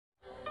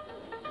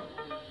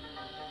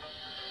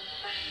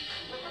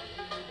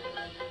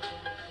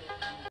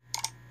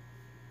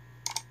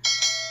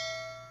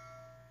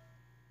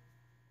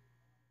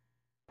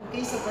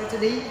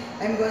today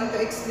I'm going to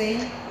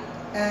explain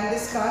and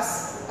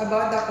discuss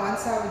about the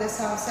concept of the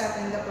subset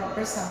and the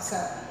proper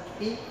subset.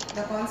 Okay,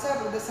 the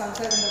concept of the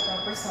subset and the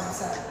proper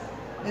subset.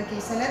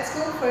 Okay, so let's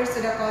go first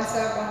to the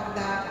concept of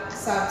the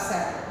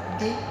subset.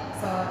 Okay,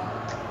 so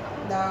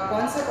the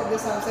concept of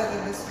the subset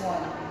is this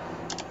one.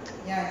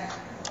 Yan.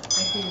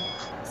 Okay,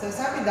 so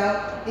sabi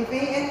daw, if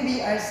A and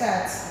B are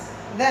sets,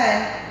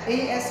 then A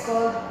is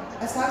called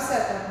a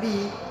subset of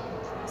B.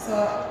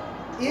 So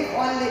if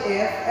only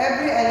if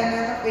every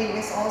element of A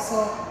is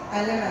also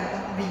element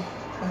of B.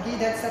 Okay,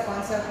 that's the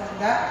concept of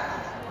the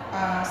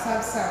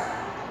subset.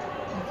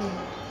 Okay,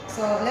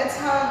 so let's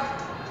have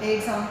an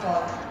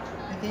example.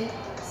 Okay,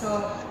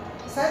 so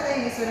set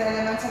A is with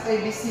elements of A,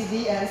 B, C,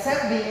 D, and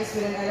set B is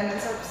with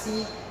elements of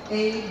C,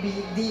 A,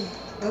 B, D.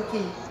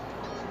 Okay,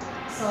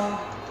 so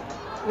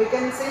we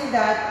can say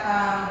that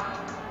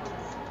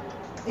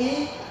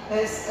A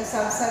is a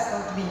subset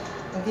of B.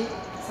 Okay,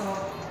 so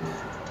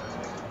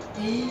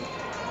A.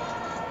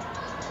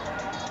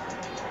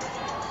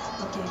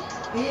 Okay,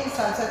 A is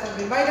subset of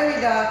B. By the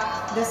way,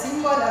 the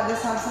symbol of the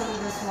subset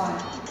is this one.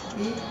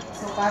 Okay,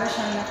 so para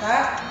siyang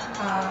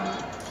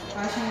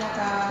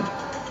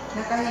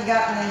nakahiga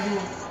na U.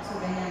 So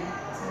ganyan.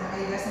 So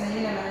nakahiga na U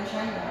na meron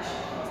siyang dash.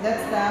 So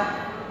that's the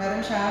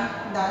meron siyang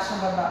dash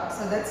na baba.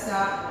 So that's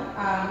the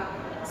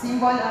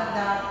symbol of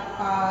the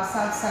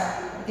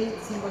subset. Okay,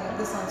 symbol of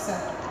the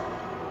subset.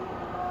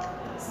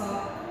 So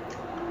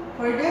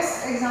for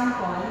this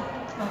example,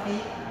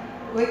 okay,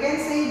 we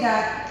can say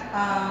that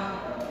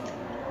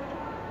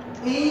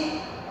A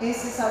is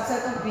a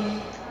subset of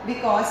B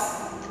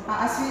because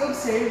as we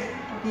observe,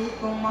 okay,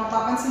 kung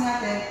mapapansin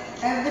natin,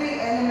 every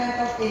element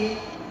of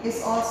A is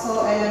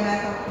also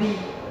element of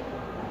B.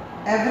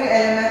 Every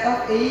element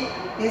of A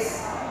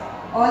is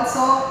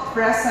also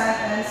present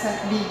in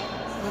set B.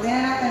 So tingnan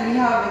natin, we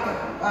have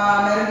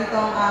meron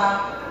ditong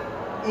A,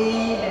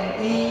 then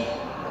A,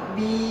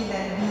 B,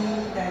 then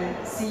B, then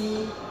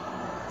C,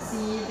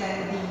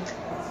 then D.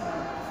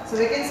 So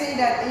we can say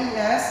that A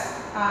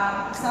is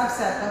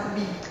subset of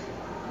B.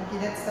 Okay,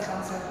 that's the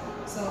concept.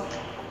 So,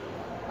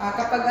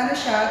 kapag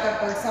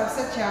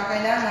subset siya,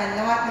 kailangan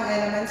lahat ng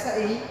elements sa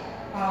A,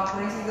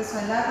 for instance, this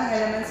one, lahat ng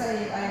elements sa A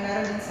ay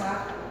meron din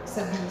sa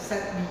B,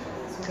 set B.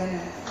 So,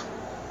 ganun.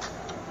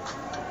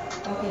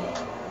 Okay,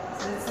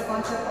 so that's the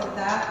concept of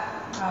the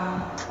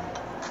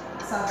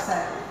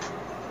subset.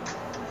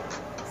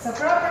 So,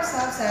 proper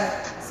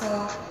subset.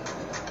 So,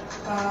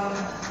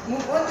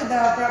 move on to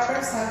the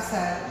proper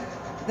subset.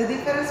 The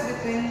difference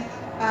between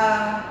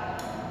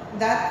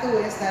that two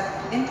is that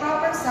in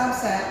proper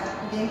subset,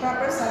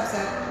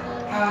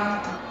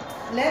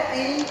 let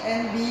A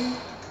and B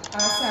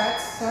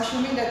sets. So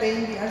assuming that A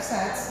and B are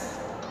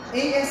sets,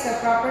 A is a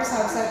proper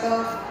subset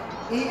of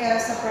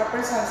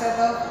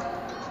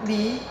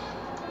B.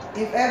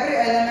 If every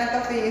element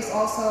of A is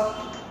also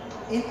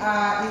in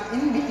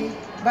B,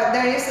 but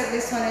there is at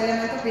least one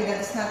element of B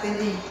that is not in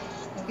A.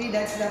 Okay,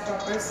 that's the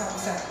proper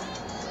subset.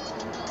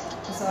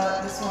 So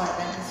this one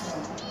and this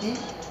one. Okay,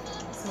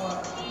 so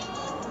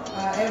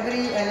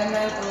every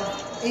element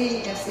of A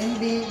is in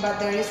B, but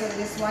there is at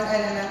least one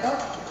element of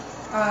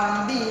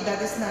B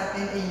that is not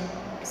in A.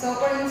 So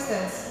for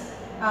instance,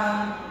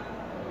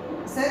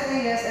 set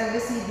A as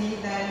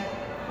ABCD, then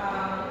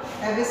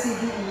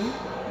ABCDE,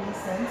 for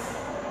instance.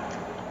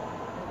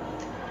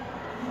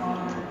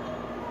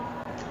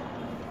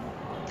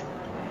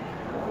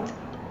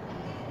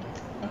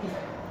 Okay.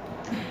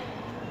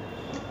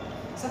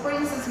 So for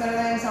instance, meron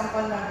na yung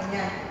sample na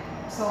ganyan.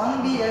 So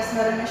ang B is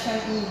meron na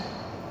siyang E.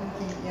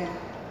 Okay, yeah.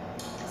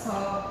 So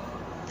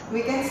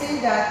we can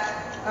say that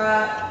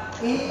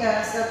A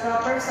is a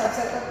proper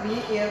subset of B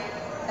if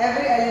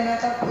every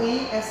element of A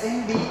is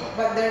in B,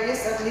 but there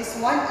is at least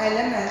one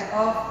element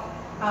of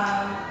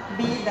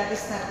B that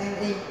is not in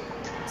A.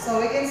 So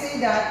we can say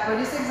that for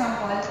this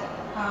example,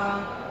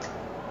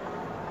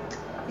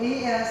 A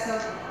is a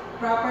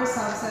proper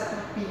subset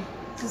of B.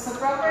 So sa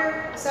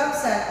proper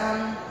subset,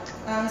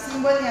 ang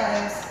symbol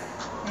niya is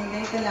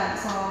ganito lang.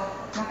 So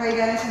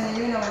nakahiga na siya na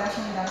U na wala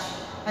siyang dash.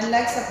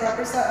 Unlike sa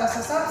proper sa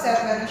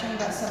subset, meron siyang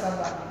dash sa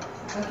baba.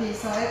 Okay,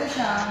 so ito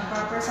siya, ang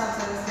proper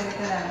subset is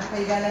ganito lang.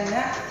 Nakahiga lang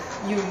na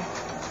U.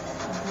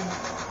 Okay.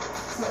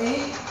 So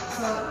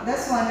so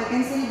this one, we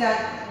can see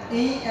that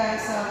A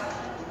is a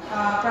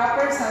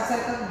proper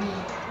subset of B.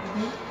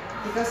 Okay?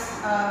 Because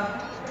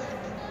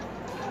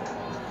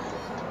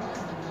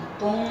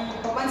kung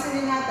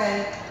papansinin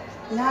natin,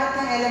 lahat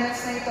ng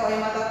elements na ito ay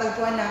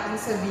matatagpuan natin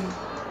sa B.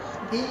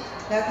 Okay?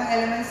 Lahat ng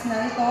elements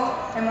na ito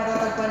ay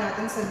matatagpuan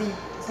natin sa B.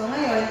 So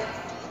ngayon,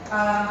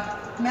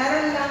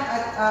 meron lang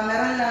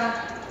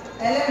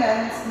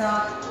elements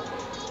na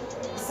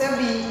sa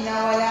B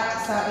na wala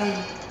sa A.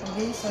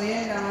 Okay? So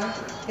yan lang ang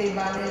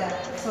kaiba nila.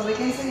 So we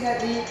can say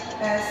that A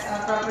is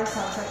a proper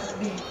subset of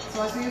B.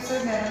 So as we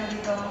observe, meron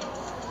dito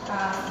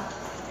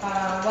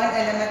one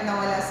element na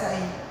wala sa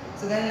A.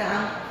 So ganun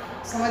lang.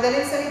 Sa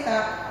madaling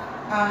salita,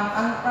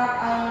 ang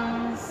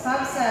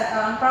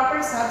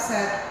proper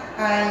subset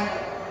ay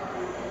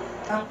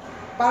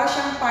para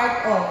siyang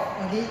part of.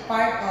 Okay?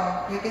 Part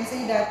of. You can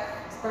say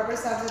that proper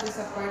subset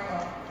is a part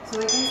of. So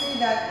we can say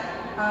that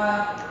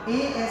A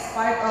is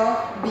part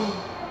of B.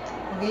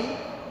 Okay?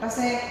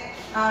 Kasi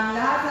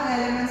lahat ng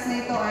elements na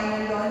ito ay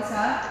nandoon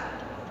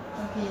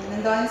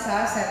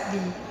sa set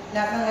B.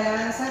 Lahat ng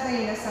elements na ito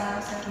ay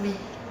nasa set B.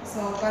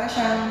 So para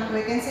siyang,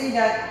 we can say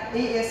that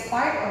A is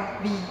part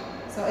of B.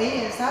 So A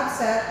is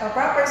subset, a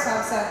proper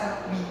subset of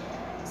B.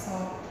 So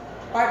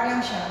part lang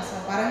siya. So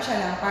parang siya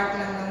lang, part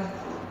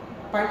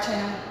siya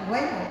ng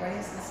buhay mo. For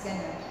instance,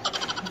 ganyan.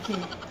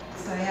 Okay.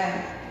 So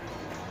yan.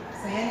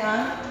 So yan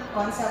ang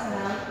concept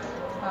ng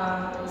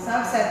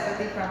subset,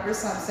 pati proper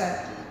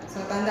subset.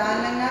 So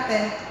tandaan lang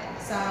natin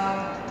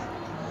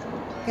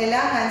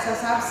kailangan sa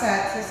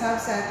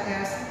subset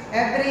is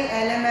every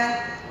element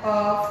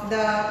of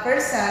the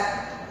first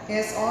set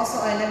is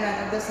also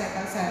element of the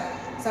second set.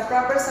 Sa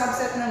proper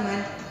subset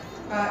naman,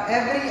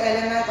 every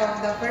element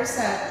of the first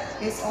set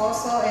is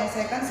also in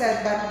second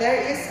set, but there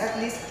is at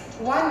least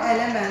one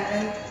element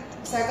in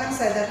second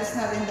set that is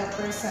not in the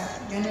first set.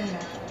 Ganun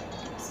lang.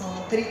 So,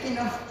 tricky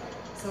no?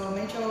 So,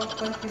 medyo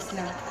confused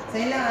lang. So,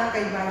 yun lang ang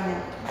kaibahan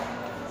niya.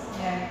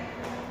 Yan.